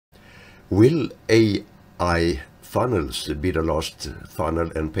Will AIFunnels be the last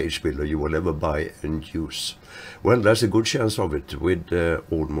funnel and page builder you will ever buy and use? Well, there's a good chance of it with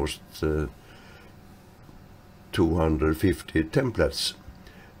almost 250 templates.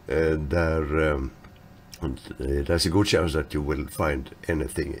 There's a good chance that you will find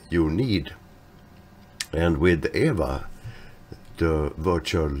anything you need. And with Eva, the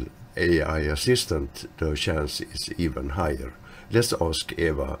virtual AI assistant, the chance is even higher. Let's ask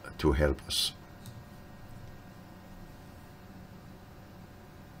Eva to help us.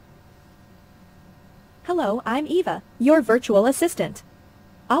 Hello, I'm Eva, your virtual assistant.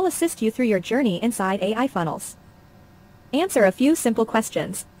 I'll assist you through your journey inside AIFunnels. Answer a few simple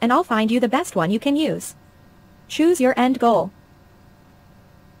questions, and I'll find you the best one you can use. Choose your end goal.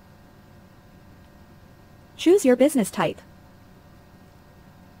 Choose your business type.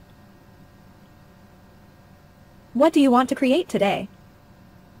 What do you want to create today?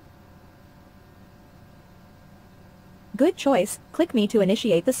 Good choice. Click me to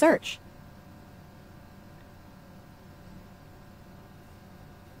initiate the search.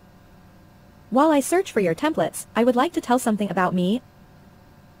 While I search for your templates, I would like to tell something about me.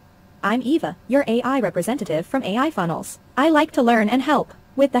 I'm Eva, your AI representative from AIFunnels. I like to learn and help.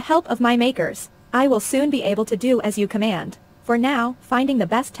 With the help of my makers, I will soon be able to do as you command. For now, finding the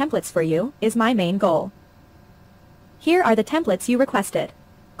best templates for you is my main goal. Here are the templates you requested.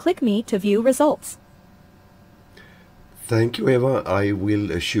 Click me to view results. Thank you, Eva. I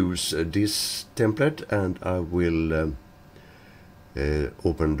will choose this template and I will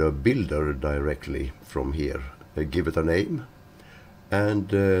open the builder directly from here. Give it a name, and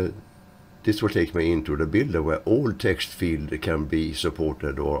this will take me into the builder where all text fields can be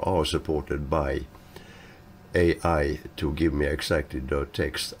supported or are supported by AI to give me exactly the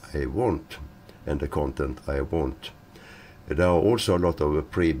text I want and the content I want. There are also a lot of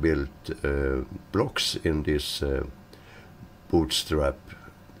pre-built blocks in this Bootstrap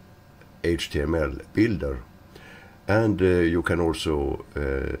HTML builder, and you can also,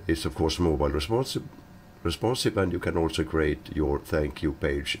 it's of course mobile responsive, and you can also create your thank you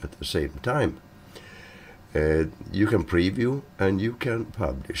page at the same time. You can preview and you can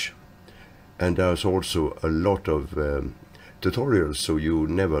publish, and there's also a lot of tutorials, so you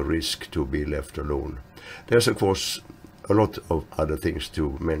never risk to be left alone. There's of course a lot of other things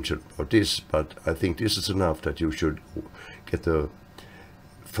to mention about this, but I think this is enough that you should get a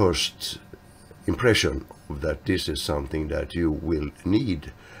first impression of that this is something that you will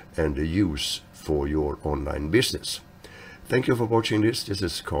need and use for your online business. Thank you for watching this. This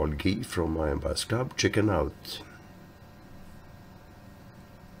is Carl G from My Ambassador Club. Check it out.